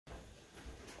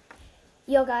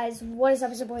Yo guys, what is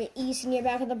up? It's your boy Easton here,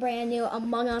 back with a brand new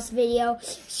Among Us video.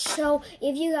 So,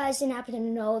 if you guys didn't happen to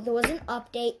know, there was an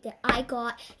update that I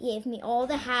got. It gave me all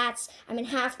the hats. I mean,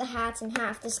 half the hats and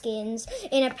half the skins.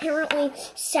 And apparently,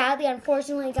 sadly,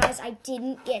 unfortunately, guys, I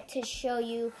didn't get to show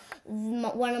you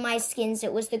one of my skins.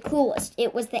 It was the coolest.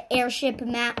 It was the airship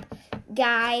map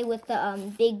guy with the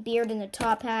big beard and the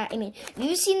top hat. I mean,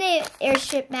 you've seen the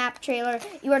airship map trailer.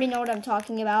 You already know what I'm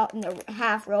talking about. And the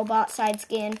half robot side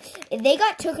skin. They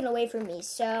got taken away from me.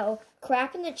 So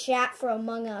crap in the chat for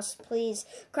Among Us, please.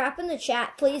 Crap in the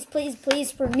chat, please, please,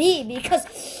 please, for me, because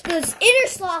this inner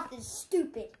sloth is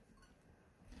stupid.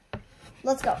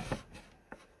 Let's go.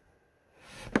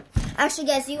 Actually,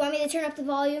 guys, do you want me to turn up the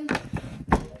volume?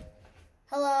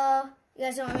 Hello? You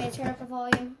guys don't want me to turn up the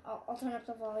volume? I'll turn up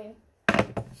the volume.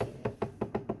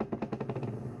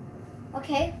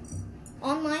 Okay,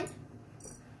 online.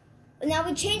 Now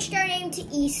we changed our name to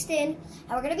Easton,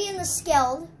 and we're gonna be in the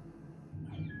Skeld.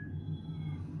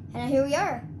 And here we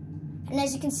are. And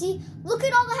as you can see, look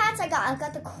at all the hats I got. I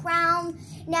got the crown.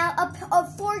 Now,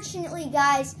 unfortunately,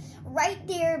 guys, right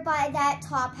there by that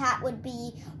top hat would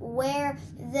be where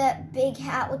the big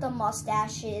hat with the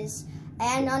mustache is.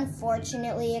 And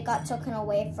unfortunately, it got taken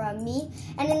away from me.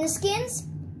 And in the skins,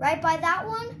 right by that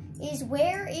one is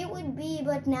where it would be,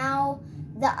 but now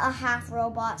the half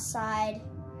robot side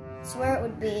is where it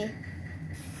would be.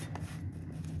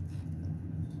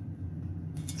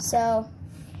 So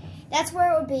that's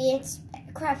where it would be. It's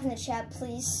crap in the chat,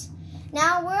 please.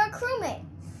 Now we're a crewmate.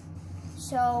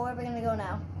 So where are we gonna go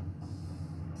now?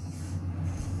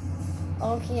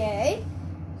 Okay.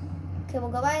 Okay, we'll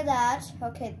go by that.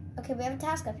 Okay, we have a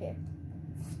task up here.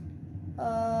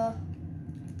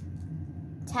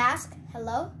 Task,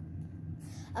 hello?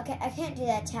 Okay, I can't do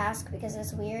that task because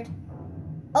it's weird.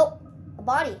 Oh, a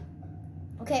body.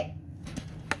 Okay.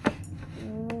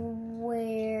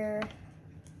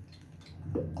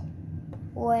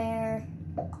 Where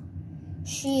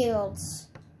shields.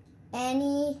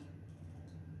 Any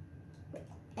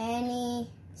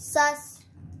sus.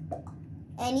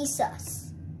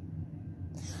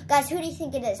 Guys, who do you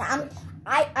think it is?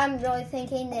 I'm really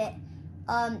thinking that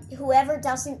whoever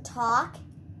doesn't talk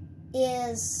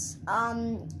is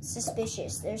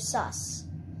suspicious. They're sus.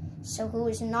 So who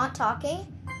is not talking?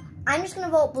 I'm just gonna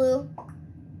vote blue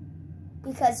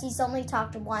because he's only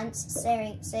talked once,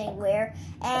 saying where,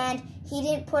 and he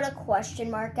didn't put a question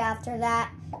mark after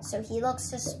that, so he looks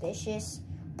suspicious.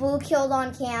 Blue killed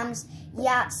on cams.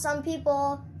 Yeah, some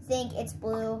people think it's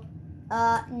blue.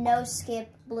 No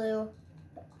skip, blue.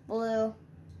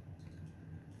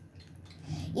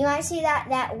 You might see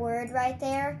that word right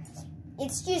there.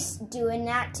 It's just doing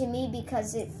that to me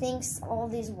because it thinks all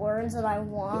these words that I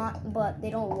want, but they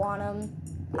don't want them.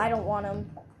 I don't want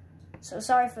them. So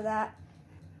sorry for that.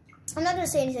 I'm not going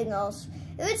to say anything else.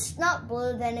 If it's not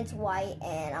blue, then it's white,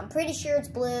 and I'm pretty sure it's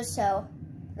blue, so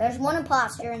there's one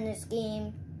imposter in this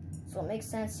game, so it makes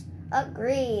sense.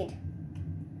 Agreed.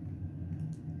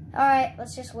 Alright,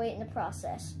 let's just wait in the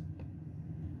process.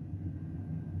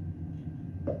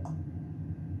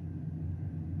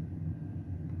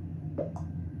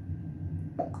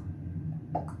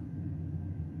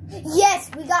 Yes,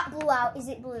 we got blue out. Is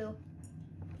it blue?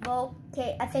 Well,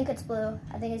 okay, I think it's blue.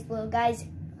 Guys,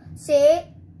 see? It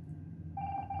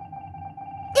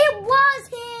was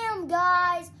him,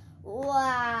 guys.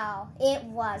 Wow, it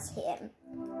was him.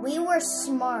 We were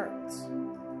smart.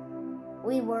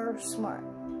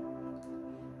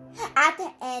 At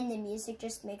the end, the music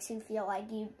just makes you feel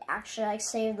like you actually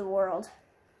saved the world.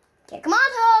 Okay, come on,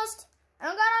 host. I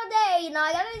don't got all day. You know,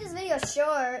 I gotta make this video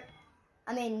short.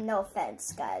 I mean, no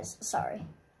offense, guys. Sorry.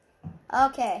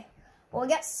 Okay. Well, we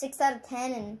got 6 out of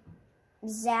 10 and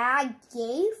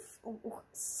Zagafe.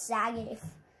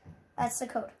 That's the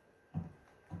code.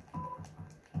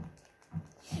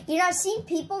 You know, I've seen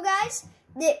people, guys,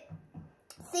 that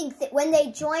think that when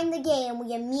they join the game,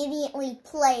 we immediately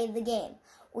play the game.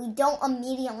 We don't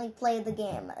immediately play the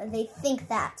game. They think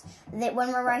that when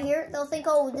we're right here, they'll think,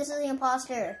 oh, this is the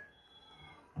imposter.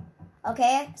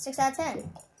 Okay, 6 out of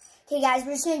 10. Okay, guys,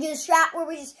 we're just going to do a strat where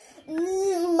we just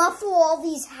muffle all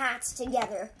these hats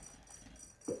together.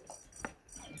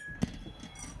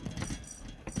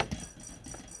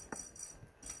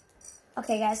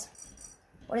 Okay, guys.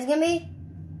 What is it going to be?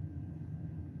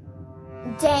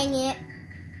 Dang it.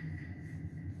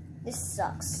 This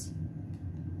sucks.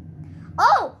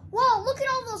 Oh, whoa, look at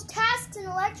all those tasks in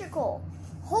electrical.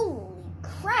 Holy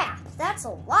crap, that's a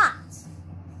lot.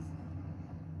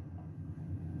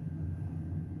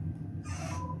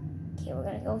 Okay, we're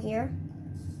gonna go here.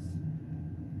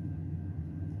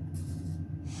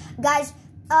 Guys,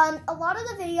 A lot of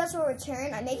the videos will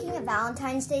return. I'm making a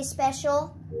Valentine's Day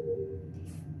special.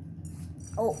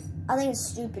 Oh, I think it's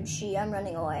stupid she. I'm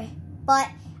running away. But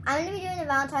I'm going to be doing a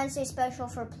Valentine's Day special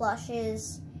for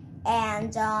plushes.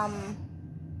 And,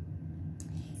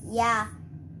 yeah.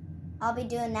 I'll be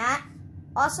doing that.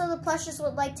 Also, the plushes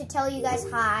would like to tell you guys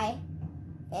hi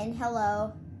and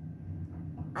hello.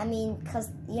 I mean, because,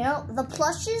 you know, the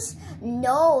plushes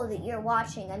know that you're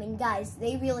watching. I mean, guys,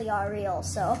 they really are real.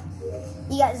 So,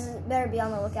 you guys better be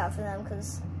on the lookout for them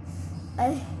because,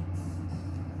 okay,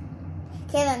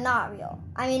 they're not real.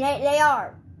 I mean, they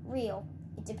are real.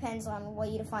 It depends on what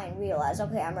you define real as.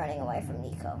 Okay, I'm running away from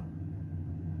Nico.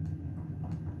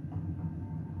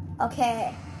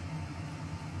 Okay.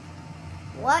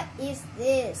 What is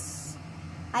this?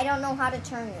 I don't know how to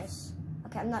turn this.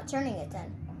 Okay, I'm not turning it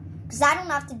then. Because I don't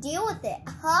have to deal with it.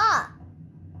 Aha!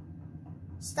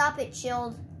 Stop it,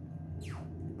 Shield.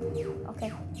 Okay.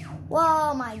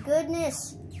 Whoa, my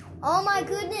goodness. Oh, my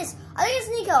goodness. I think it's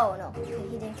Nico. Oh, no. Okay,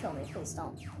 he didn't kill me. Please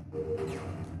don't.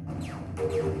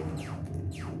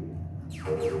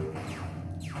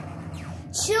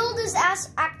 Shield is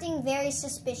acting very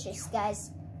suspicious,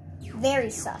 guys. Very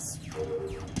sus.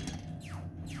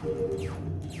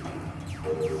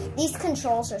 These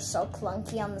controls are so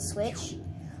clunky on the Switch.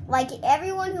 Like,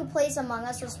 everyone who plays Among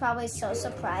Us was probably so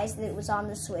surprised that it was on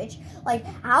the Switch. Like,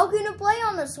 how can it play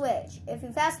on the Switch? If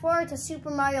you fast forward to Super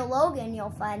Mario Logan,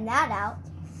 you'll find that out.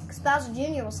 Because Bowser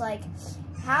Jr. was like,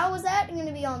 how is that going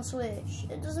to be on Switch?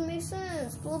 It doesn't make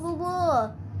sense. Blah, blah,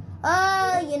 blah.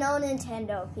 You know,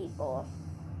 Nintendo people.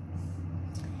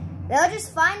 They'll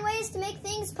just find ways to make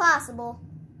things possible.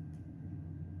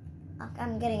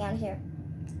 I'm getting out of here.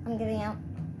 I'm getting out.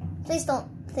 Please don't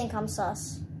think I'm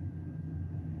sus.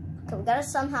 Okay, we gotta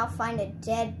somehow find a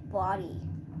dead body.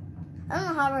 I don't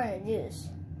know how we're gonna do this.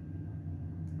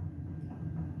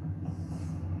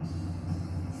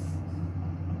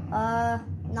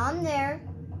 None there.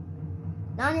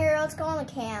 None here. Let's go on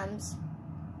the cams.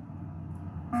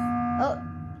 Oh.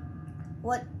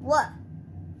 What?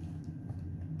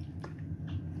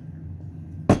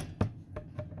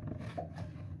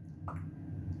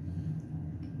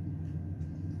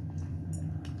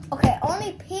 Okay,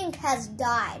 only Pink has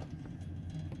died.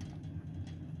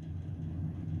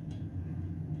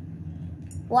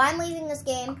 Well, I'm leaving this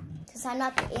game because I'm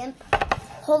not the imp.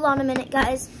 Hold on a minute,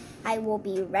 guys. I will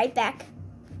be right back.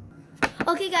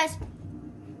 Okay, guys.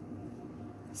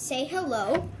 Say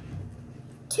hello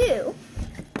to...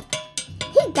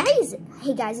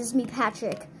 Hey, guys, it's me,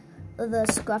 Patrick. The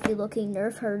scruffy-looking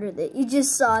Nerf herder that you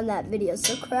just saw in that video.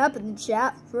 So crap in the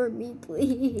chat for me,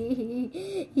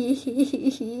 please.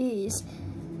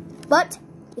 But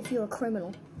if you're a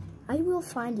criminal, I will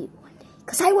find you one day.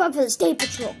 Because I work for the State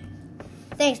Patrol.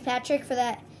 Thanks, Patrick, for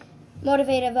that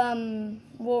motivative,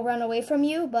 we'll run away from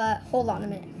you. But hold on a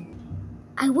minute.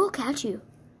 I will catch you.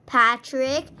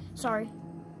 Patrick. Sorry.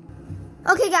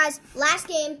 Okay, guys. Last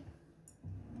game.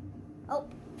 Oh,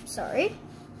 sorry.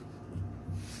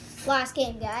 Last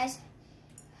game, guys.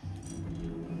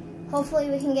 Hopefully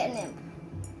we can get an imp.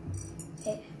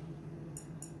 Okay.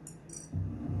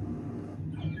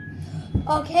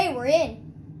 Okay, we're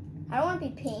in. I don't want to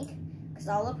be pink, because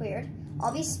I'll look weird.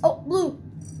 I'll be... Oh, blue.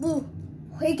 Blue.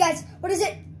 Wait, guys. What is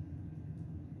it?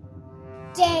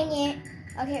 Dang it.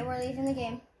 Okay, we're leaving the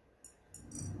game.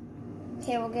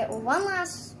 Okay, we'll get one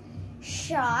last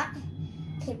shot.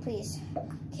 Okay, please.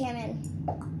 Okay, I'm in.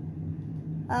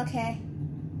 Okay.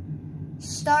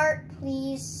 Start,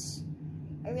 please.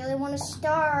 I really want to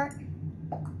start.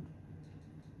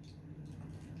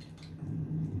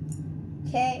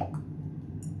 Okay.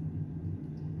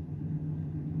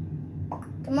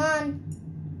 Come on.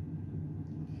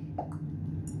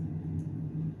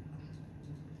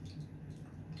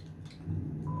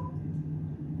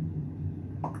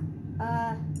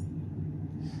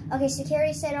 Okay,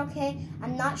 security said okay.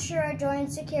 I'm not sure I joined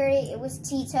security. It was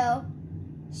Tito.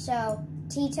 So,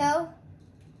 Tito.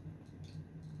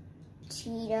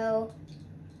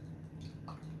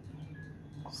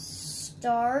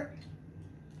 Start.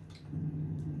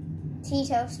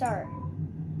 Tito, start.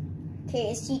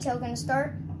 Okay, is Tito gonna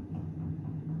start?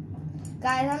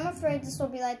 Guys, I'm afraid this will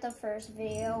be like the first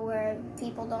video where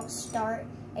people don't start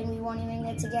and we won't even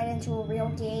get into a real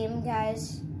game,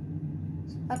 guys.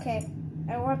 Okay,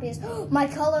 I don't want to be my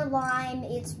color lime,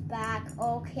 it's back.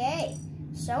 Okay,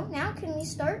 so now can we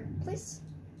start, please?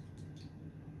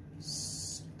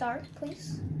 Start,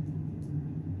 please.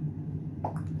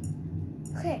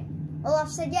 Okay, Olaf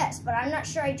said yes, but I'm not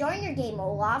sure I joined your game,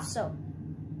 Olaf, so.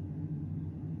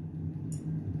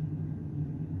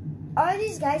 Are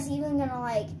these guys even gonna,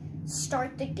 like,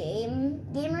 start the game,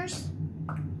 gamers?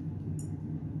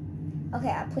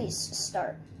 Okay, please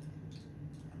start.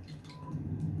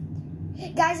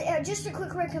 Guys, just a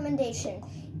quick recommendation.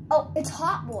 Oh, it's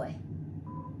Hot Boy.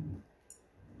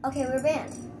 Okay, we're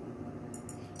banned.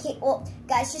 Okay, well,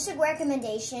 guys, just a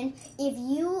recommendation. If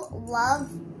you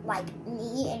love, like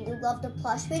me, and you love the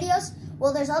plush videos,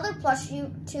 well, there's other plush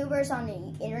YouTubers on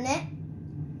the internet.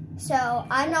 So,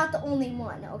 I'm not the only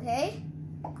one, okay?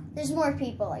 There's more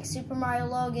people, like Super Mario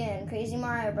Logan, Crazy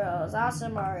Mario Bros,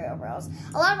 Awesome Mario Bros.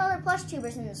 A lot of other plush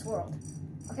tubers in this world.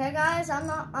 Okay, guys, I'm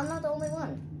not the only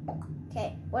one.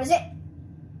 Okay, what is it?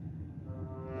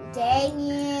 Dang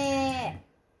it.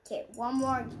 Okay, one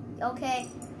more. Okay.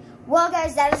 Well,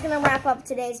 guys, that is going to wrap up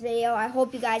today's video. I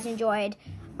hope you guys enjoyed.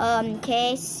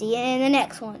 Okay, see you in the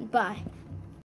next one. Bye.